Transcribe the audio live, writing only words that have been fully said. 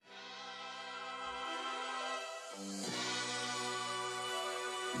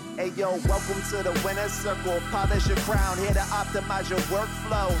Hey yo, welcome to the winner's circle. Polish your crown, here to optimize your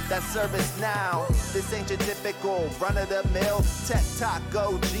workflow. That's ServiceNow. This ain't your typical run-of-the-mill tech talk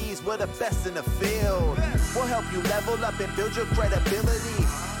OGs. We're the best in the field. We'll help you level up and build your credibility.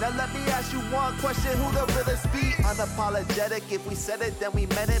 Now let me ask you one question, who the realest be? Unapologetic, if we said it, then we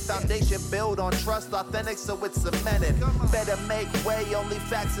meant it. Foundation built on trust, authentic, so it's cemented. Better make way, only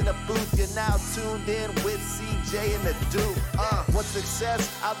facts in the booth. You're now tuned in with CJ and the Duke. What's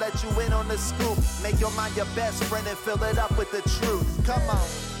success? I'll let you in on the scoop. Make your mind your best friend and fill it up with the truth. Come on.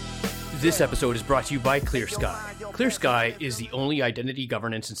 This episode is brought to you by ClearSky. ClearSky is the only identity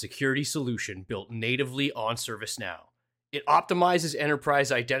governance and security solution built natively on ServiceNow. It optimizes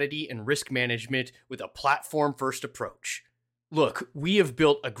enterprise identity and risk management with a platform-first approach. Look, we have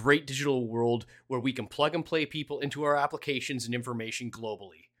built a great digital world where we can plug and play people into our applications and information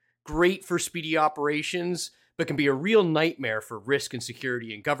globally. Great for speedy operations, but can be a real nightmare for risk and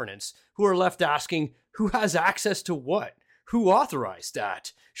security and governance, who are left asking, who has access to what? Who authorized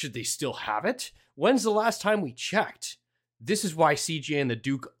that? Should they still have it? When's the last time we checked? This is why CJ and the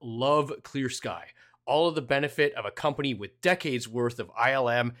Duke love ClearSky. All of the benefit of a company with decades worth of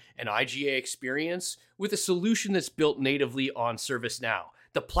ILM and IGA experience with a solution that's built natively on ServiceNow,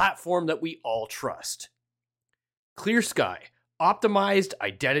 the platform that we all trust. ClearSky, optimized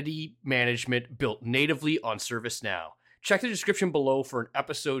identity management built natively on ServiceNow. Check the description below for an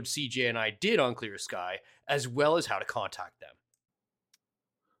episode CJ and I did on ClearSky, as well as how to contact them.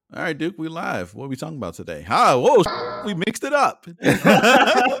 All right, Duke, we live. What are we talking about today? Whoa, we mixed it up.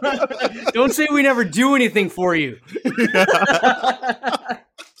 Don't say we never do anything for you.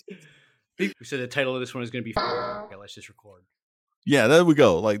 We said the title of this one is going to be okay, let's just record. Yeah, there we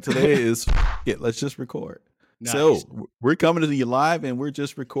go. Like today is let's just record. Nice. So we're coming to you live and we're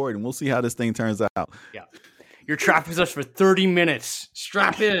just recording. We'll see how this thing turns out. Yeah. You're trapped with us for 30 minutes.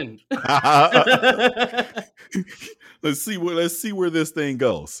 Strap in. Let's see where this thing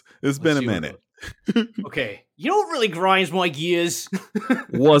goes. It's been a minute. Okay. You know what really grinds my gears?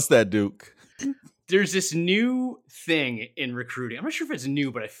 What's that, Duke? There's this new thing in recruiting. I'm not sure if it's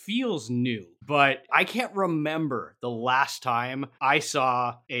new, but it feels new. But I can't remember the last time I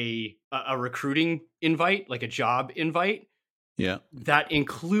saw a recruiting invite, like a job invite, that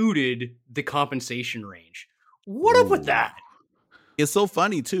included the compensation range. What up with that? It's so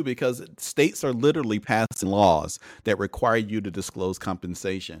funny, too, because states are literally passing laws that require you to disclose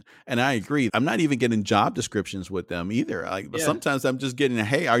compensation. And I agree. I'm not even getting job descriptions with them either. Sometimes I'm just getting,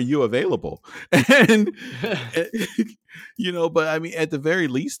 hey, are you available? And, but I mean, at the very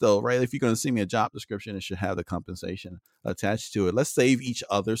least, though, right, if you're going to send me a job description, it should have the compensation attached to it. Let's save each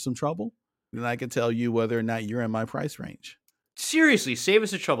other some trouble. Then I can tell you whether or not you're in my price range. Seriously, save us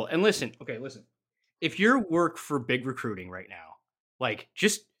the trouble. And listen. If you work for big recruiting right now,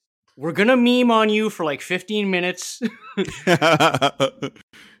 we're going to meme on you for like 15 minutes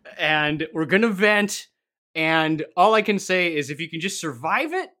and we're going to vent. And all I can say is if you can just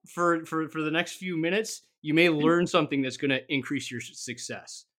survive it for the next few minutes, you may learn something that's going to increase your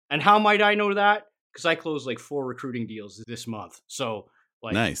success. And how might I know that? Because I closed like 4 recruiting deals this month. So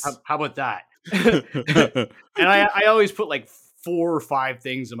nice. How about that? And I always put like 4 or 5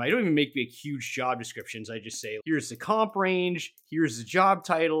 things. I don't even make big, huge job descriptions. I just say, here's the comp range, here's the job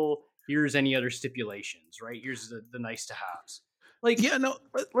title, here's any other stipulations, right? Here's the nice to haves.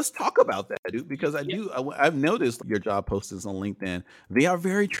 Let's talk about that, dude, because I've noticed your job postings on LinkedIn. They are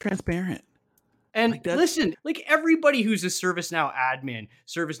very transparent. And listen, everybody who's a ServiceNow admin,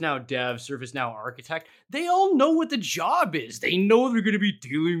 ServiceNow dev, ServiceNow architect, they all know what the job is. They know they're going to be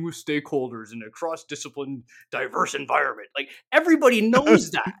dealing with stakeholders in a cross-discipline, diverse environment. Everybody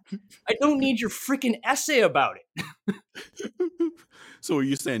knows that. I don't need your freaking essay about it. So are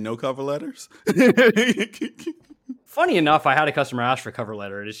you saying no cover letters? Funny enough, I had a customer ask for a cover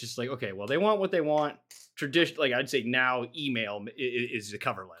letter, and it's just okay, well, they want what they want. Traditionally, I'd say now email is the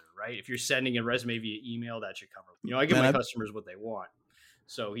cover letter, right? If you're sending a resume via email, that's your cover. I give my customers what they want.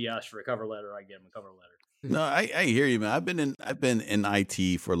 So he asked for a cover letter, I give him a cover letter. No, I hear you, man. I've been in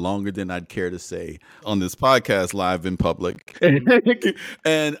IT for longer than I'd care to say on this podcast live in public.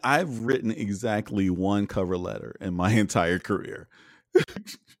 And I've written exactly 1 cover letter in my entire career.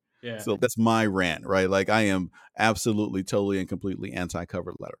 Yeah. So that's my rant, right? I am absolutely, totally, and completely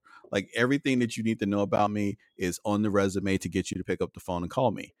anti-cover letter. Everything that you need to know about me is on the resume to get you to pick up the phone and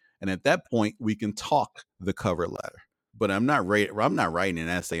call me. And at that point, we can talk the cover letter. But I'm not writing an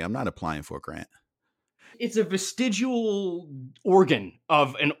essay. I'm not applying for a grant. It's a vestigial organ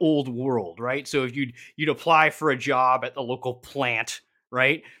of an old world, right? So if you'd apply for a job at the local plant,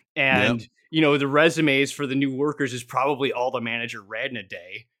 right? And the resumes for the new workers is probably all the manager read in a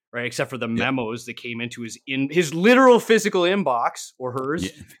day. right? Except for the Yep. memos that came into his literal physical inbox, or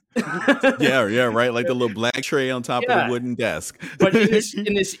hers. Yeah, right. Like the little black tray on top of the Yeah. wooden desk. But in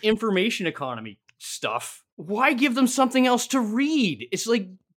this information economy stuff, why give them something else to read? It's like,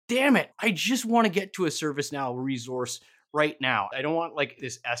 damn it, I just want to get to a ServiceNow resource right now. I don't want like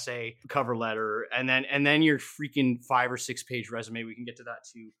this essay, cover letter, and then your freaking 5 or 6 page resume. We can get to that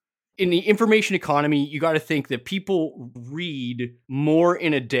too. In the information economy, you got to think that people read more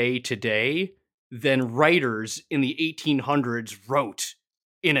in a day today than writers in the 1800s wrote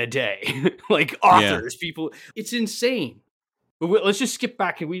in a day. Like authors, people, it's insane. But let's just skip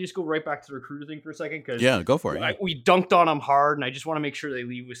back. Can we just go right back to the recruiter thing for a second? Because Yeah, go for it. Yeah. we dunked on them hard, and I just want to make sure they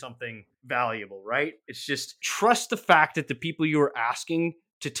leave with something valuable, right? It's just trust the fact that the people you are asking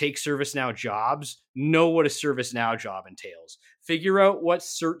to take ServiceNow jobs know what a ServiceNow job entails. Figure out what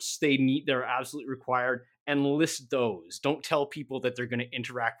certs they need, they're absolutely required, and list those. Don't tell people that they're going to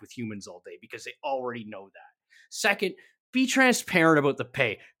interact with humans all day because they already know that. Second, be transparent about the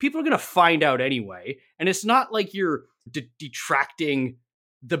pay. People are going to find out anyway, and it's not like you're detracting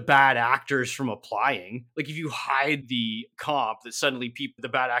the bad actors from applying. Like if you hide the comp, that suddenly the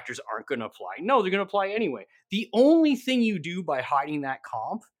bad actors aren't going to apply. No, they're going to apply anyway. The only thing you do by hiding that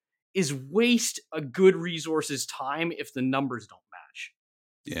comp is waste a good resource's time if the numbers don't match.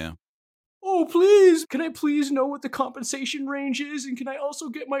 Yeah. Oh, please, can I please know what the compensation range is? And can I also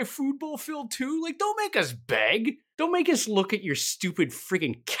get my food bowl filled too? Like, don't make us beg. Don't make us look at your stupid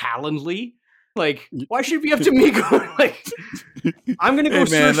freaking Calendly. Like, why should it be up to me going, like, I'm going to go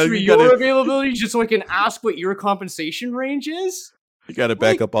search for your availability just so I can ask what your compensation range is? You got to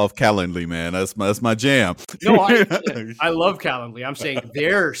back up off Calendly, man. That's my jam. No, I love Calendly. I'm saying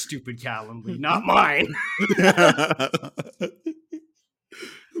their stupid Calendly, not mine.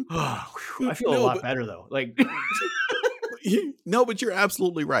 I feel a lot better though. Like, no, but you're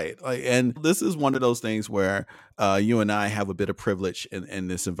absolutely right. Like, and this is one of those things where you and I have a bit of privilege in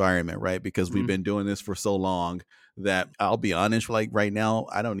this environment, right? Because we've been doing this for so long that I'll be honest, like right now,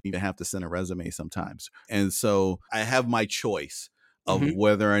 I don't even have to send a resume sometimes. And so I have my choice of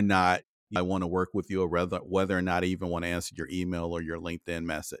whether or not I want to work with you, or whether or not I even want to answer your email or your LinkedIn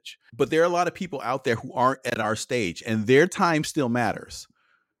message. But there are a lot of people out there who aren't at our stage, and their time still matters.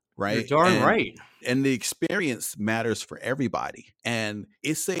 Right. You're darn right. And the experience matters for everybody. And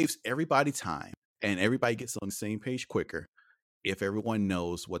it saves everybody time, and everybody gets on the same page quicker if everyone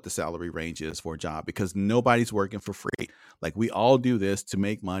knows what the salary range is for a job, because nobody's working for free. Like, we all do this to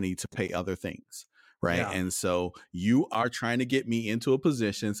make money, to pay other things. Right. Yeah. And so you are trying to get me into a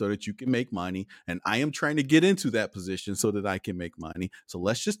position so that you can make money. And I am trying to get into that position so that I can make money. So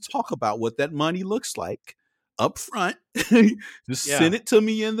let's just talk about what that money looks like up front. Just send it to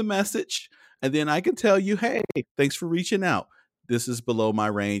me in the message, and then I can tell you, hey, thanks for reaching out. This is below my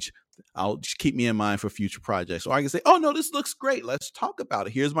range. I'll just keep me in mind for future projects. Or I can say, oh no, this looks great. Let's talk about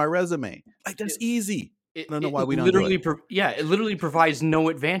it. Here's my resume. Like, that's easy. I don't know why we don't do it. It literally provides no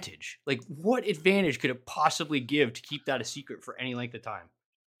advantage. Like, what advantage could it possibly give to keep that a secret for any length of time?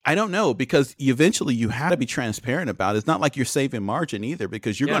 I don't know, because eventually you have to be transparent about it. It's not like you're saving margin either,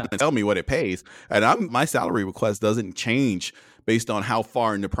 because you're going to tell me what it pays. And my salary request doesn't change based on how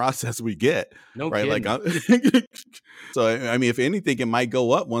far in the process we get. No right? Kidding. Like, so, I mean, if anything, it might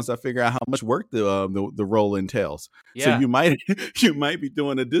go up once I figure out how much work the role entails. Yeah. So you might be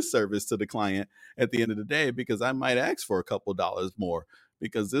doing a disservice to the client at the end of the day, because I might ask for a couple dollars more,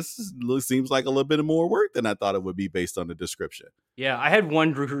 because seems like a little bit more work than I thought it would be based on the description. Yeah, I had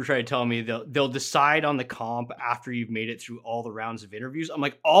one recruiter try to tell me they'll decide on the comp after you've made it through all the rounds of interviews. I'm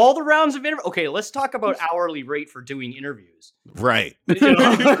like, all the rounds of interviews? Okay, let's talk about hourly rate for doing interviews. Right. You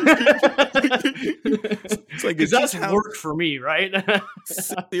know? It's like, that's work for me, right?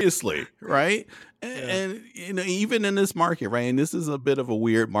 Seriously, right? And you know, even in this market, right? And this is a bit of a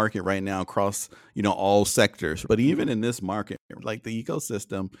weird market right now across, all sectors. But even in this market, like the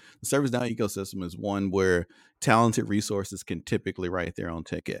ecosystem, the ServiceNow ecosystem is one where talented resources can typically write their own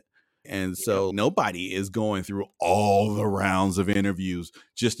ticket. And so nobody is going through all the rounds of interviews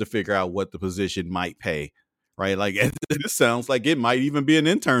just to figure out what the position might pay. Right? Like, it sounds like it might even be an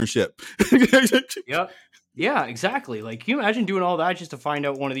internship. Yep. Yeah, exactly. Like, can you imagine doing all that just to find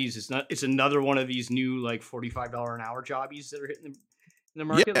out one of these? It's another one of these new like $45 an hour jobbies that are hitting in the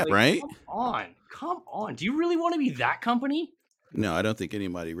market. Yeah, like, right. Come on. Do you really want to be that company? No, I don't think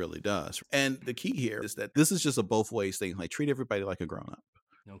anybody really does. And the key here is that this is just a both ways thing. Like, treat everybody like a grown up.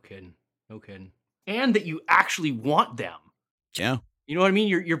 No kidding. And that you actually want them. Yeah. You know what I mean?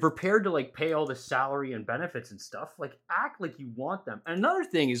 You're prepared to like pay all the salary and benefits and stuff. Like, act like you want them. And another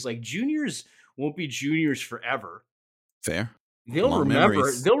thing is, like, juniors won't be juniors forever. Fair. Long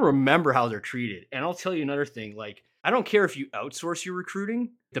memories. They'll remember how they're treated. And I'll tell you another thing, like, I don't care if you outsource your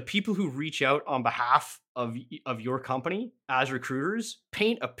recruiting, the people who reach out on behalf of your company as recruiters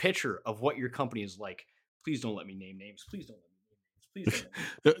paint a picture of what your company is like. Please don't let me name names. Please don't let me name names. Please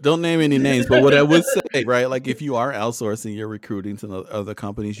don't let me Don't name any names, but what I would say, right? Like if you are outsourcing your recruiting to other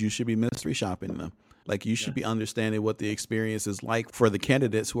companies, you should be mystery shopping them. Like you should be understanding what the experience is like for the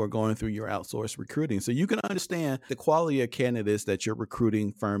candidates who are going through your outsourced recruiting. So you can understand the quality of candidates that your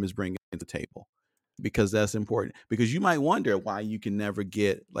recruiting firm is bringing to the table, because that's important. Because you might wonder why you can never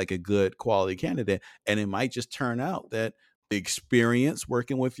get like a good quality candidate. And it might just turn out that the experience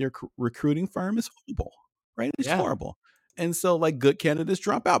working with your recruiting firm is horrible, right? It's horrible. And so like good candidates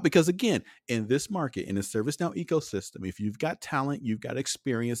drop out because again, in this market, in the ServiceNow ecosystem, if you've got talent, you've got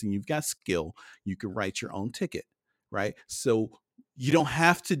experience, and you've got skill, you can write your own ticket, right? So you don't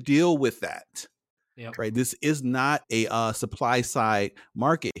have to deal with that. Yep. Right. This is not a supply side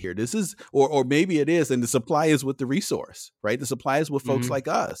market here. This is, or maybe it is, and the supply is with the resource, right? The supply is with folks like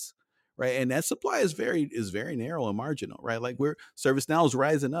us, right? And that supply is very narrow and marginal, right? Like ServiceNow is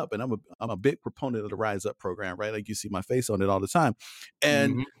rising up, and I'm a big proponent of the Rise Up program, right? Like you see my face on it all the time,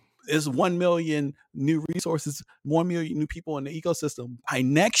 and there's 1 million new resources, 1 million new people in the ecosystem by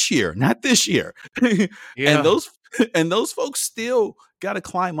next year, not this year. And those folks still got to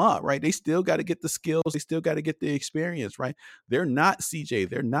climb up, right? They still got to get the skills. They still got to get the experience, right? They're not CJ.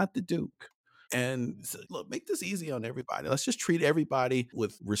 They're not the Duke. And so, look, make this easy on everybody. Let's just treat everybody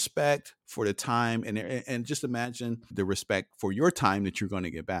with respect for the time, and just imagine the respect for your time that you're going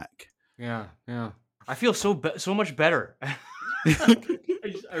to get back. Yeah. I feel so much better.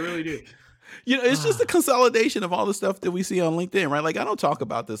 I really do. It's just a consolidation of all the stuff that we see on LinkedIn, right? Like I don't talk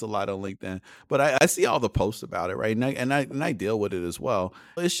about this a lot on LinkedIn, but I see all the posts about it, right? And I deal with it as well.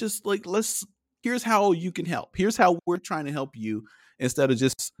 It's just like, here's how you can help. Here's how we're trying to help you instead of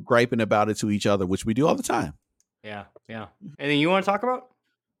just griping about it to each other, which we do all the time. Yeah. Anything you want to talk about?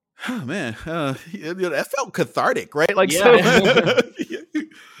 Oh man, that felt cathartic, right? Like,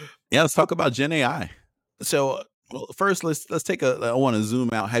 let's talk about Gen AI. So, well, first, let's take I want to zoom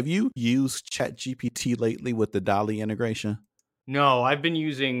out. Have you used ChatGPT lately with the DALL-E integration? No, I've been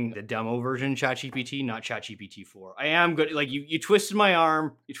using the demo version ChatGPT, not ChatGPT 4. I am good. Like you twisted my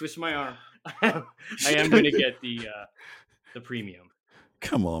arm. I am going to get the premium.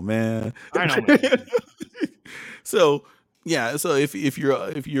 Come on, man. I know. Man. So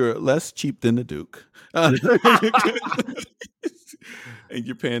if you're less cheap than the Duke, and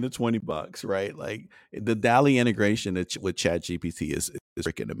you're paying the $20, right? Like the DALL-E integration with ChatGPT is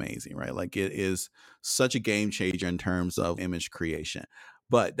freaking amazing, right? Like it is such a game changer in terms of image creation.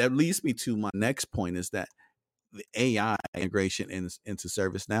 But that leads me to my next point, is that the AI integration into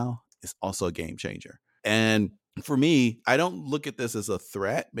ServiceNow is also a game changer. And for me, I don't look at this as a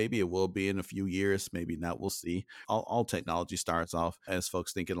threat. Maybe it will be in a few years, maybe not. We'll see. All technology starts off as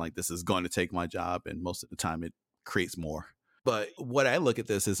folks thinking like this is going to take my job, and most of the time it creates more. But what I look at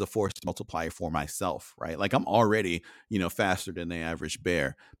this is a force multiplier for myself, right? Like I'm already, faster than the average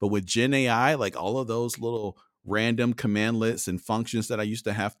bear. But with Gen AI, like all of those little random commandlets and functions that I used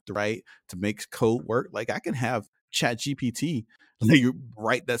to have to write to make code work, like I can have ChatGPT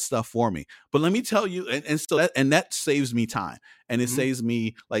write that stuff for me. But let me tell you, that saves me time, and it saves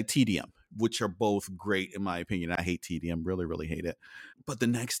me like tedium, which are both great in my opinion. I hate tedium, really, really hate it. But the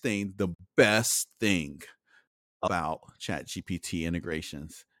next thing, the best thing about ChatGPT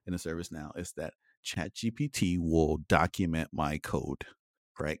integrations in the ServiceNow is that ChatGPT will document my code,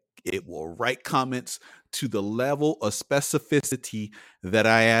 right? It will write comments to the level of specificity that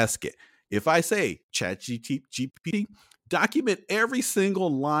I ask it. If I say ChatGPT, document every single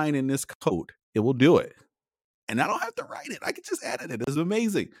line in this code, it will do it. And I don't have to write it. I can just edit it. It's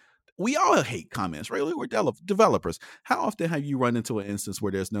amazing. We all hate comments, right? We're developers. How often have you run into an instance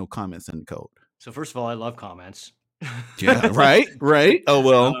where there's no comments in the code? So first of all, I love comments. Yeah, right. Oh,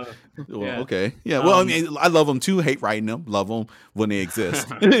 well, okay. Yeah, well, I mean, I love them too. Hate writing them. Love them when they exist.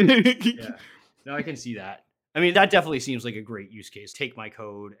 Yeah. No, I can see that. I mean, that definitely seems like a great use case. Take my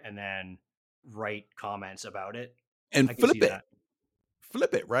code and then write comments about it. And flip it.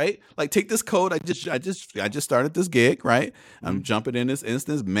 Flip it, right? Like take this code. I just started this gig, right? I'm jumping in this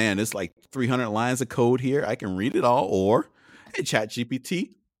instance. Man, it's like 300 lines of code here. I can read it all. Or, hey,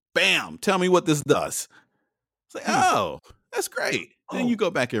 ChatGPT, bam, tell me what this does. It's like, oh, that's great. Then you go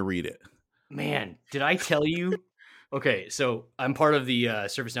back and read it. Man, did I tell you? Okay, so I'm part of the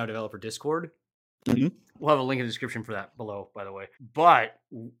ServiceNow developer Discord. We'll have a link in the description for that below, by the way. But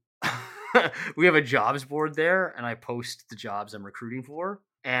we have a jobs board there, and I post the jobs I'm recruiting for.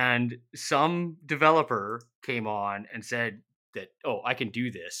 And some developer came on and said, that, oh, I can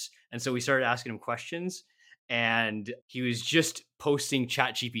do this. And so we started asking him questions, and he was just posting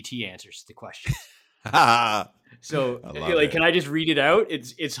ChatGPT answers to the questions. So like, can I just read it out?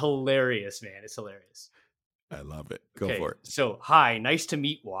 It's hilarious, man. It's hilarious. I love it. Go for it. So, hi, nice to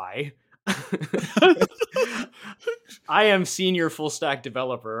meet Y. I am senior full stack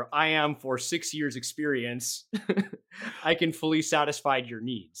developer. I am for 6 years experience. I can fully satisfy your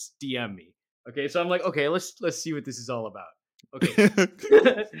needs. DM me. Okay, so I'm like, okay, let's see what this is all about. Okay.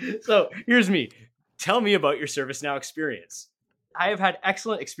 So here's me. Tell me about your ServiceNow experience. I have had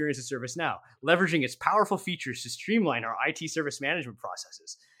excellent experience with ServiceNow, leveraging its powerful features to streamline our IT service management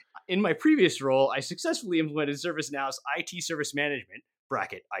processes. In my previous role, I successfully implemented ServiceNow's IT service management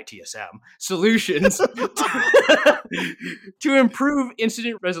 (ITSM) solutions to improve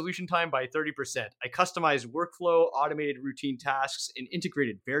incident resolution time by 30%. I customized workflow, automated routine tasks, and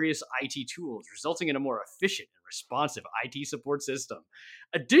integrated various IT tools, resulting in a more efficient and responsive IT support system.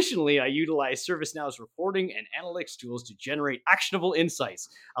 Additionally, I utilized ServiceNow's reporting and analytics tools to generate actionable insights,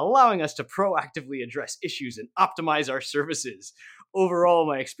 allowing us to proactively address issues and optimize our services. Overall,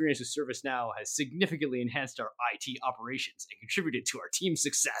 my experience with ServiceNow has significantly enhanced our IT operations and contributed to our team's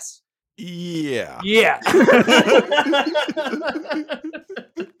success. Yeah. Yeah.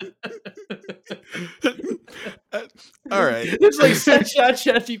 All right. It's like set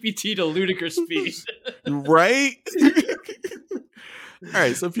ChatGPT to ludicrous speed. Right? All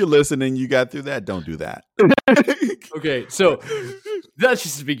right. So if you're listening, you got through that, don't do that. Okay. So that's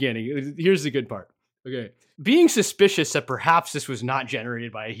just the beginning. Here's the good part. Okay. Being suspicious that perhaps this was not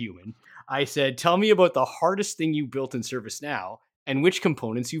generated by a human, I said, tell me about the hardest thing you built in ServiceNow and which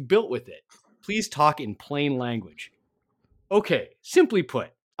components you built with it. Please talk in plain language. Okay, simply put,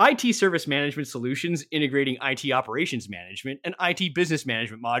 IT service management solutions integrating IT operations management and IT business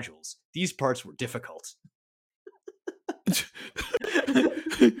management modules. These parts were difficult.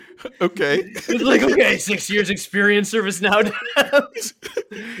 Okay. It's like, okay, 6 years experience ServiceNow.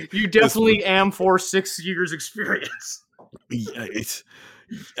 You definitely am for 6 years experience.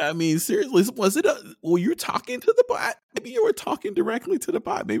 I mean, seriously, was it were you talking to the bot? Maybe you were talking directly to the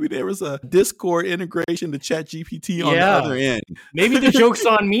bot. Maybe there was a Discord integration to ChatGPT on the other end. Maybe the joke's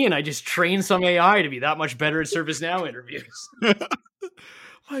on me and I just trained some AI to be that much better at ServiceNow interviews.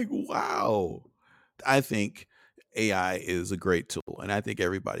 Like, wow. I think AI is a great tool, and I think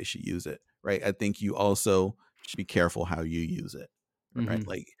everybody should use it, right? I think you also should be careful how you use it, right? Mm-hmm.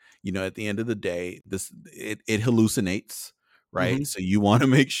 Like, at the end of the day, it hallucinates, right? Mm-hmm. So you want to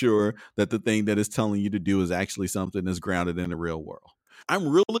make sure that the thing that it's telling you to do is actually something that's grounded in the real world. I'm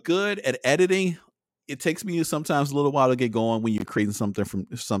really good at editing. It takes me sometimes a little while to get going when you're creating something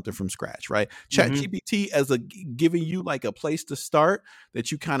from scratch, right? Mm-hmm. ChatGPT as giving you like a place to start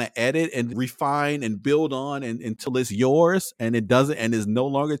that you kind of edit and refine and build on until it's yours and it doesn't and is no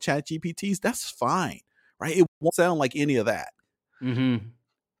longer ChatGPT's. That's fine, right? It won't sound like any of that. Mm-hmm.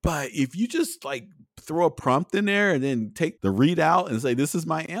 But if you just like throw a prompt in there and then take the readout and say, this is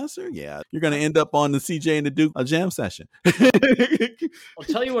my answer, yeah, you're going to end up on the CJ and the Duke jam session. I'll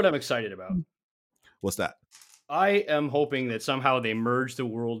tell you what I'm excited about. What's that? I am hoping that somehow they merge the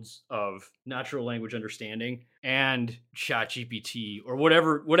worlds of natural language understanding and ChatGPT or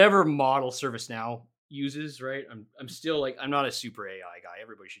whatever model ServiceNow uses, right? I'm still like, I'm not a super AI guy.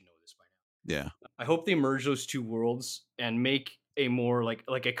 Everybody should know this by now. Yeah. I hope they merge those two worlds and make a more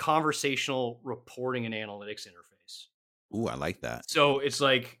like a conversational reporting and analytics interface. Ooh, I like that. So it's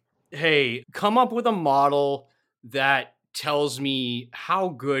like, hey, come up with a model that tells me how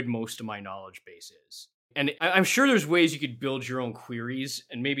good most of my knowledge base is. And I'm sure there's ways you could build your own queries,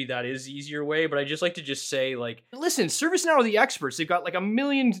 and maybe that is the easier way, but I just like to just say, like, listen, ServiceNow are the experts. They've got like a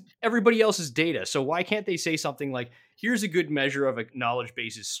million everybody else's data. So why can't they say something like, here's a good measure of a knowledge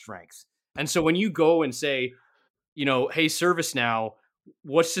base's strength? And so when you go and say, hey, ServiceNow,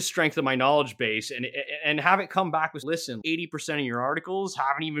 what's the strength of my knowledge base? And have it come back with, listen, 80% of your articles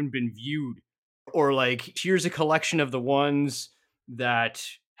haven't even been viewed. Or like, here's a collection of the ones that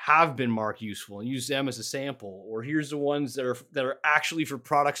have been marked useful and use them as a sample. Or here's the ones that are actually for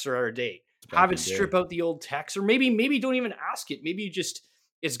products that are out of date. Have it strip out the old text, or maybe don't even ask it. Maybe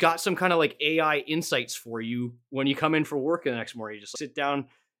it's got some kind of like AI insights for you when you come in for work the next morning. You just sit down,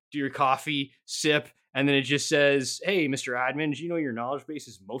 do your coffee, sip, and then it just says, hey, Mr. Admin, do you know your knowledge base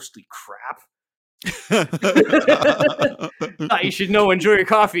is mostly crap? You should know, enjoy your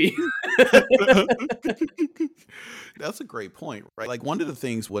coffee. That's a great point, right? Like one of the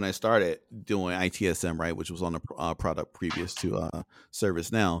things when I started doing ITSM, right, which was on a product previous to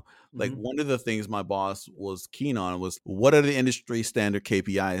ServiceNow, like one of the things my boss was keen on was what are the industry standard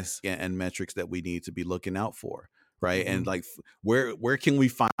KPIs and metrics that we need to be looking out for, right? And like, where can we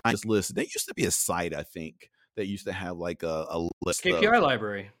find this list? There used to be a site, I think, that used to have like a list KPI of,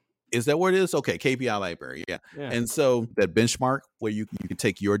 library. is that what it is? Okay, KPI library, yeah. Yeah. And so that benchmark where you can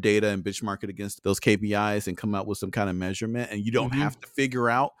take your data and benchmark it against those KPIs and come out with some kind of measurement, and you don't have to figure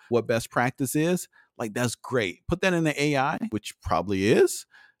out what best practice is. Like, that's great. Put that in the AI, which probably is,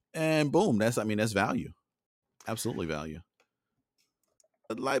 and boom, that's value. Absolutely value.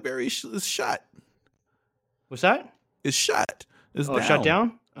 The library is shut. What's that? It's shut. It's down. Shut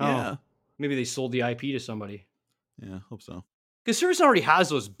down? Oh, Yeah. maybe they sold the IP to somebody. Yeah, hope so. Because ServiceNow already has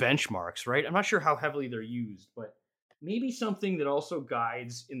those benchmarks, right? I'm not sure how heavily they're used, but maybe something that also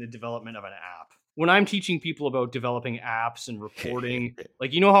guides in the development of an app. When I'm teaching people about developing apps and reporting,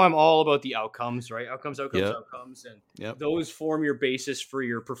 like, you know how I'm all about the outcomes, right? Outcomes. And those form your basis for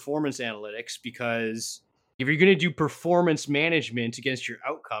your performance analytics, because if you're going to do performance management against your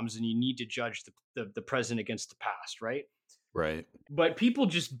outcomes, then you need to judge the present against the past, right? Right. But people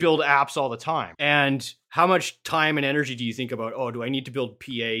just build apps all the time. And how much time and energy do you think about, do I need to build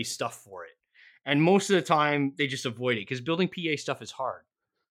PA stuff for it? And most of the time they just avoid it, because building PA stuff is hard.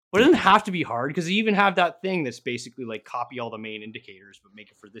 But it doesn't have to be hard, because they even have that thing that's basically like copy all the main indicators, but make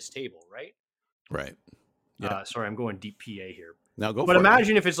it for this table, right? Right. Yeah. Sorry, I'm going deep PA here. Now go. But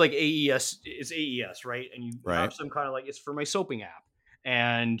imagine if it's like AES, it's AES, right? And you Right. have some kind of like, it's for my soaping app.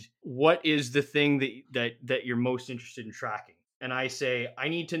 And what is the thing that you're most interested in tracking? And I say, I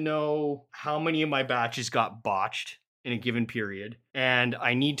need to know how many of my batches got botched in a given period. And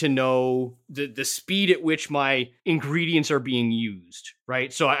I need to know the speed at which my ingredients are being used,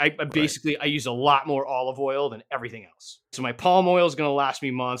 right? So I basically, I use a lot more olive oil than everything else. So my palm oil is going to last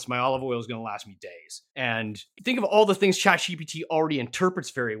me months. My olive oil is going to last me days. And think of all the things ChatGPT already interprets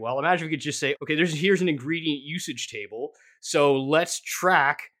very well. Imagine if we could just say, okay, here's an ingredient usage table. So let's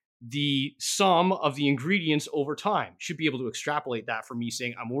track the sum of the ingredients over time. Should be able to extrapolate that from me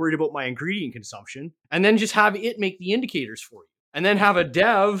saying, I'm worried about my ingredient consumption, and then just have it make the indicators for you. And then have a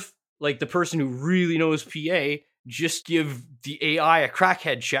dev, like the person who really knows PA, just give the AI a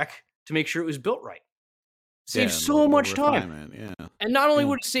crackhead check to make sure it was built right. Saves so much time. Yeah. And not only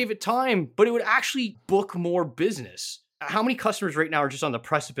would it save it time, but it would actually book more business. How many customers right now are just on the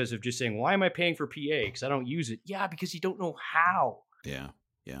precipice of just saying, why am I paying for PA? Because I don't use it. Yeah, because you don't know how. Yeah.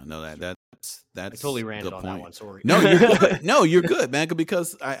 Yeah, no, that's I totally ranted on that one. Sorry. No, you're good. No, you're good, man.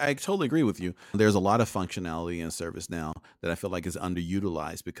 Because I totally agree with you. There's a lot of functionality in ServiceNow that I feel like is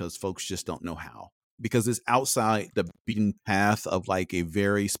underutilized because folks just don't know how. Because it's outside the beaten path of like a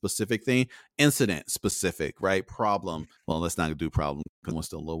very specific thing, incident specific, right? Problem. Well, let's not do problem because it's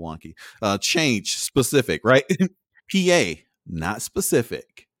still a little wonky. Change specific, right? PA, not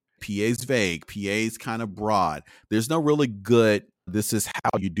specific. PA's vague. PA's kind of broad. There's no really good, this is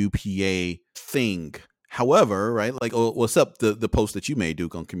how you do PA thing. However, right, like, what's up, the post that you made,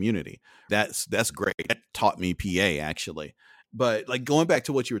 Duke, on community. That's great. That taught me PA, actually. But like, going back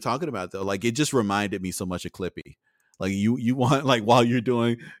to what you were talking about, though, like, it just reminded me so much of Clippy. Like, you want, like, while you're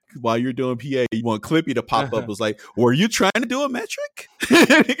doing PA, you want Clippy to pop up. It was like, were you trying to do a metric?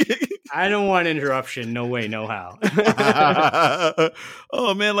 I don't want interruption. No way, no how.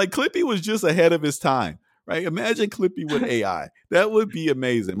 Oh man, like Clippy was just ahead of his time, right? Imagine Clippy with AI. That would be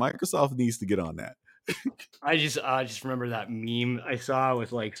amazing. Microsoft needs to get on that. I just remember that meme I saw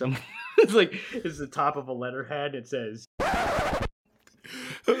with like some, it's like, it's the top of a letterhead. It says,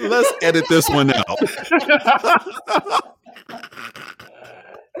 let's edit this one out.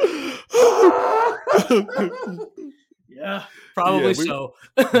 Yeah, probably so.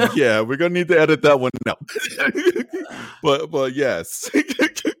 Yeah, we're gonna need to edit that one out. but yes.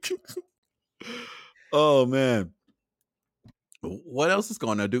 Oh man, what else is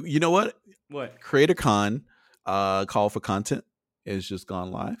going on? You know what? What? CreatorCon call for content is just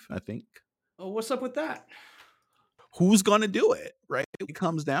gone live, I think. Oh, what's up with that? Who's gonna do it? Right? It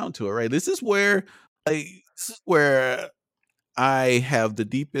comes down to it, right? This is where I have the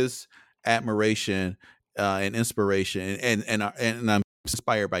deepest admiration and inspiration, and I'm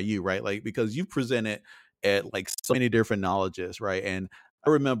inspired by you, right? Like, because you present it at like so many different knowledges, right? And I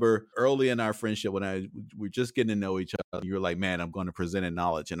remember early in our friendship when we were just getting to know each other, you were like, man, I'm going to present a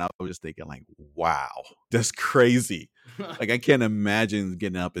knowledge. And I was just thinking like, wow, that's crazy. Like, I can't imagine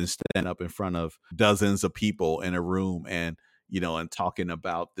getting up and standing up in front of dozens of people in a room and, and talking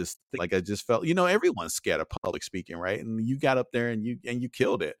about this. Like, I just felt, everyone's scared of public speaking, right? And you got up there and you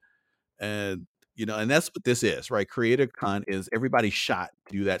killed it. And, and that's what this is, right? CreatorCon is everybody shot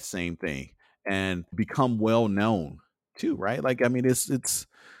to do that same thing and become well known too, right? Like, I mean, it's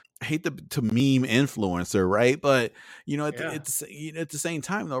I hate to meme influencer, right? But at Yeah. at the same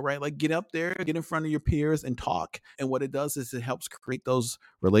time though, right? Like get up there, get in front of your peers and talk. And what it does is it helps create those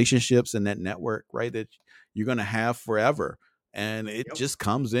relationships and that network, right? That you're gonna have forever. And it Yep. just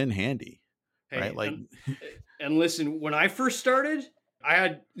comes in handy. Hey, right? Like and listen, when I first started, I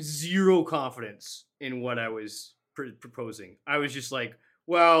had zero confidence in what I was proposing. I was just like,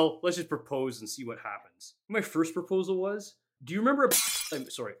 well, let's just propose and see what happens. My first proposal was, do you remember I'm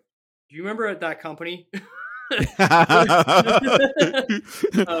sorry. Do you remember at that company?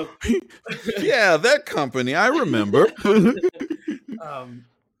 Yeah, that company, I remember.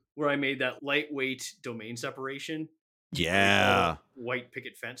 Where I made that lightweight domain separation. Yeah. White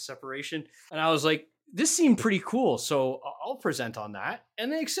picket fence separation. And I was like, this seemed pretty cool. So I'll present on that.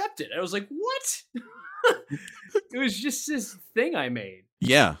 And they accepted. I was like, what? It was just this thing I made.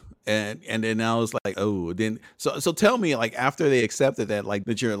 Yeah. And then I was like, oh, then so tell me, like after they accepted that, like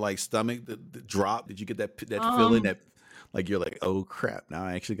did your like stomach the drop? Did you get that feeling that like you're like, oh crap, now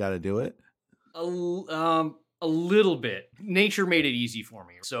I actually got to do it? A little bit. Nature made it easy for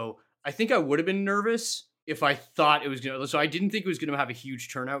me. So I think I would have been nervous if I thought it was going to. So I didn't think it was going to have a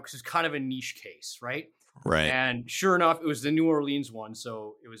huge turnout because it's kind of a niche case, right? Right. And sure enough, it was the New Orleans one.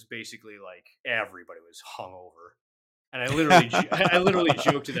 So it was basically like everybody was hungover. And I literally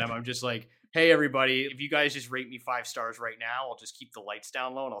joked to them. I'm just like, hey, everybody, if you guys just rate me 5 stars right now, I'll just keep the lights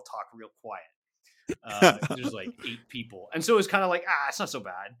down low and I'll talk real quiet. There's like 8 people. And so it was kind of like, it's not so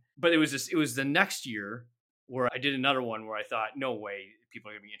bad. But it was the next year where I did another one where I thought, no way people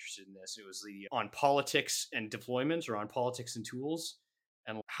are going to be interested in this. It was on politics and deployments, or on politics and tools,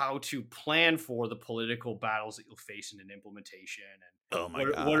 and how to plan for the political battles that you'll face in an implementation. And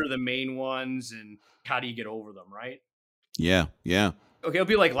what are the main ones and how do you get over them, right? Yeah. Yeah. Okay, it'll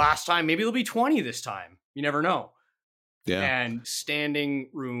be like last time. Maybe it'll be 20 this time. You never know. Yeah. And standing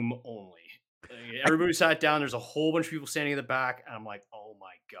room only. Everybody sat down. There's a whole bunch of people standing in the back. And I'm like, oh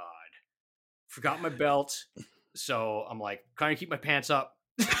my God. Forgot my belt. So I'm like, trying to keep my pants up.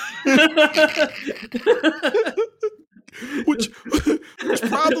 which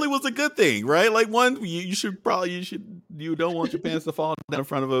probably was a good thing, right? Like one, you don't want your pants to fall down in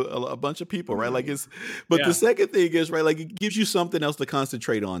front of a bunch of people, right? Like the second thing is, right, like it gives you something else to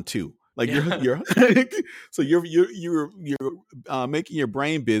concentrate on too. Like you're so you're making your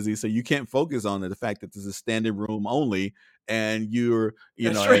brain busy, so you can't focus on the fact that this is standing room only, and you're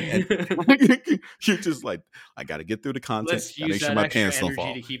and you're just like, I got to get through the content. Let's use make sure my pants don't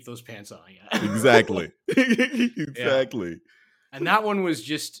fall. To keep those pants on. Yeah. Exactly. Exactly. Yeah. And that one was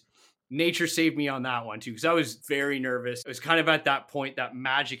just nature saved me on that one too, because I was very nervous. It was kind of at that point, that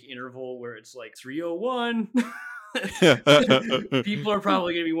magic interval where it's like 3:01. People are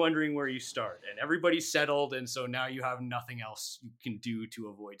probably going to be wondering where you start, and everybody's settled, and so now you have nothing else you can do to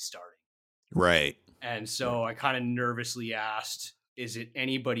avoid starting. Right. And so I kind of nervously asked, is it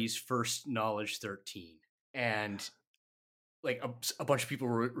anybody's first knowledge 13? And like a bunch of people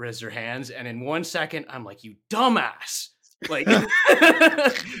raised their hands, and in 1 second I'm like, you dumbass. Like,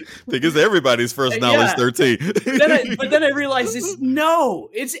 because everybody's first knowledge 13. But then I realized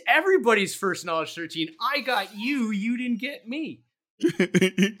it's everybody's first knowledge 13. I got you, you didn't get me.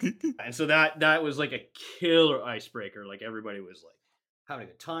 And so that was like a killer icebreaker. Like everybody was like having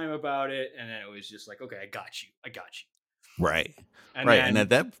a good time about it, and then it was just like, okay, I got you. Right. And right. And at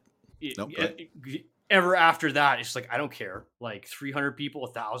that ever after that, it's like, I don't care. Like 300 people,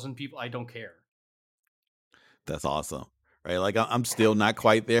 1,000 people, I don't care. That's awesome. Right. Like I'm still not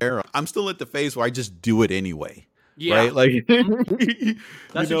quite there. I'm still at the phase where I just do it anyway. Yeah. Right. Like that's what you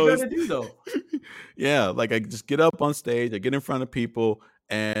gotta do though. Yeah. Like I just get up on stage, I get in front of people,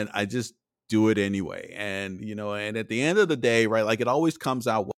 and I just do it anyway. And, and at the end of the day, right, like it always comes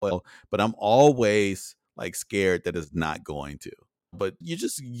out well, but I'm always like scared that it's not going to. But you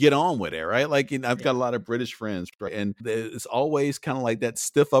just get on with it, right? Like I've got a lot of British friends, right? And it's always kind of like that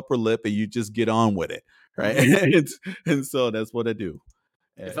stiff upper lip, and you just get on with it, right? And so that's what I do.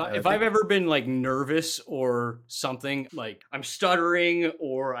 If I've ever been like nervous or something, like I'm stuttering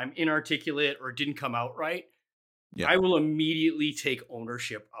or I'm inarticulate or it didn't come out right, I will immediately take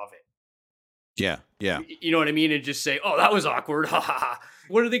ownership of it. Yeah. You know what I mean? And just say, oh, that was awkward. Ha ha ha.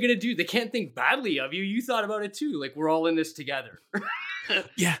 What are they going to do? They can't think badly of you. You thought about it too. Like, we're all in this together.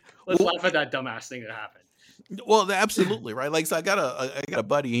 Yeah. Let's laugh at that dumbass thing that happened. Well, absolutely. Right. Like, so I got a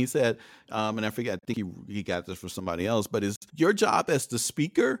buddy, he said, and I forget, I think he got this from somebody else, but your job as the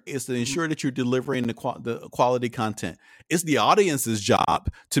speaker is to ensure that you're delivering the quality content. It's the audience's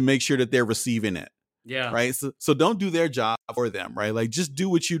job to make sure that they're receiving it. Yeah. Right. So don't do their job for them. Right. Like, just do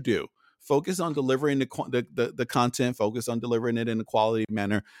what you do. focus on delivering the content, focus on delivering it in a quality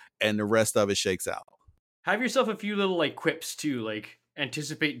manner, and the rest of it shakes out. Have yourself a few little like quips too, like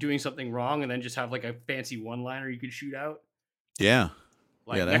anticipate doing something wrong and then just have like a fancy one-liner you could shoot out. Yeah.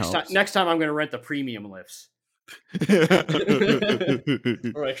 Like Yeah, next time I'm going to rent the premium lifts.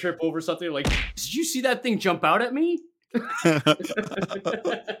 Or I trip over something like, did you see that thing jump out at me?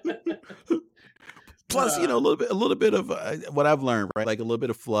 Plus, a little bit of what I've learned, right? Like a little bit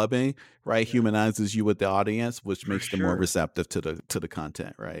of flubbing, right? Yeah. Humanizes you with the audience, which makes them more receptive to the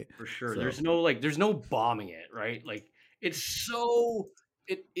content, right? For sure. So. There's no bombing it, right? Like it's so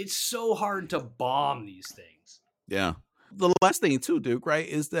hard to bomb these things. Yeah. The last thing too, Duke, right,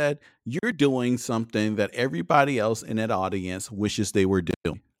 is that you're doing something that everybody else in that audience wishes they were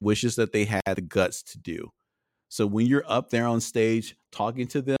doing, wishes that they had the guts to do. So when you're up there on stage talking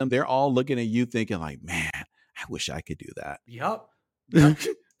to them, they're all looking at you thinking like, man, I wish I could do that. Yep.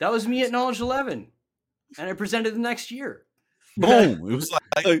 That was me at Knowledge 11. And I presented the next year. Boom. It was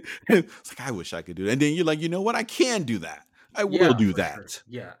like, I wish I could do that. And then you're like, you know what? I can do that. I will do that. Sure.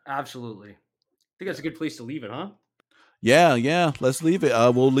 Yeah, absolutely. I think that's a good place to leave it, huh? Yeah. Let's leave it.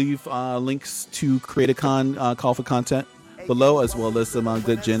 We'll leave links to CreateCon call for content below, as well as some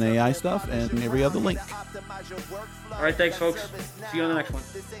good Gen AI stuff and every other link. All right, thanks, folks. See you on the next one.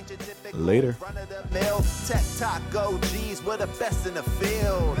 Later. Tech Talk OGs, we're the best in the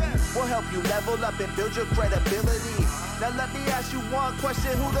field. We'll help you level up and build your credibility. Now let me ask you one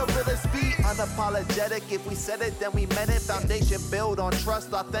question, who the realest be? Unapologetic, if we said it, then we meant it. Foundation built on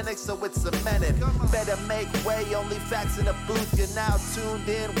trust, authentic, so it's cemented. Better make way, only facts in the booth. You're now tuned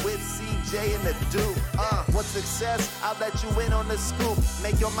in with CJ and the Duke. What's success? I'll let you in on the scoop.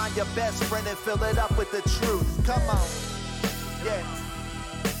 Make your mind your best friend and fill it up with the truth. Come on, yeah.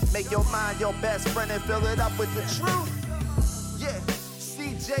 Make your mind your best friend and fill it up with the truth. Yeah,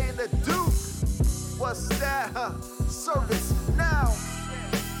 CJ and the Duke. What's that, huh? Service now.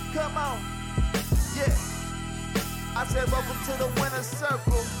 Come on. Yeah. I said welcome to the winner's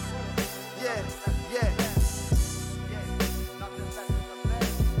circle.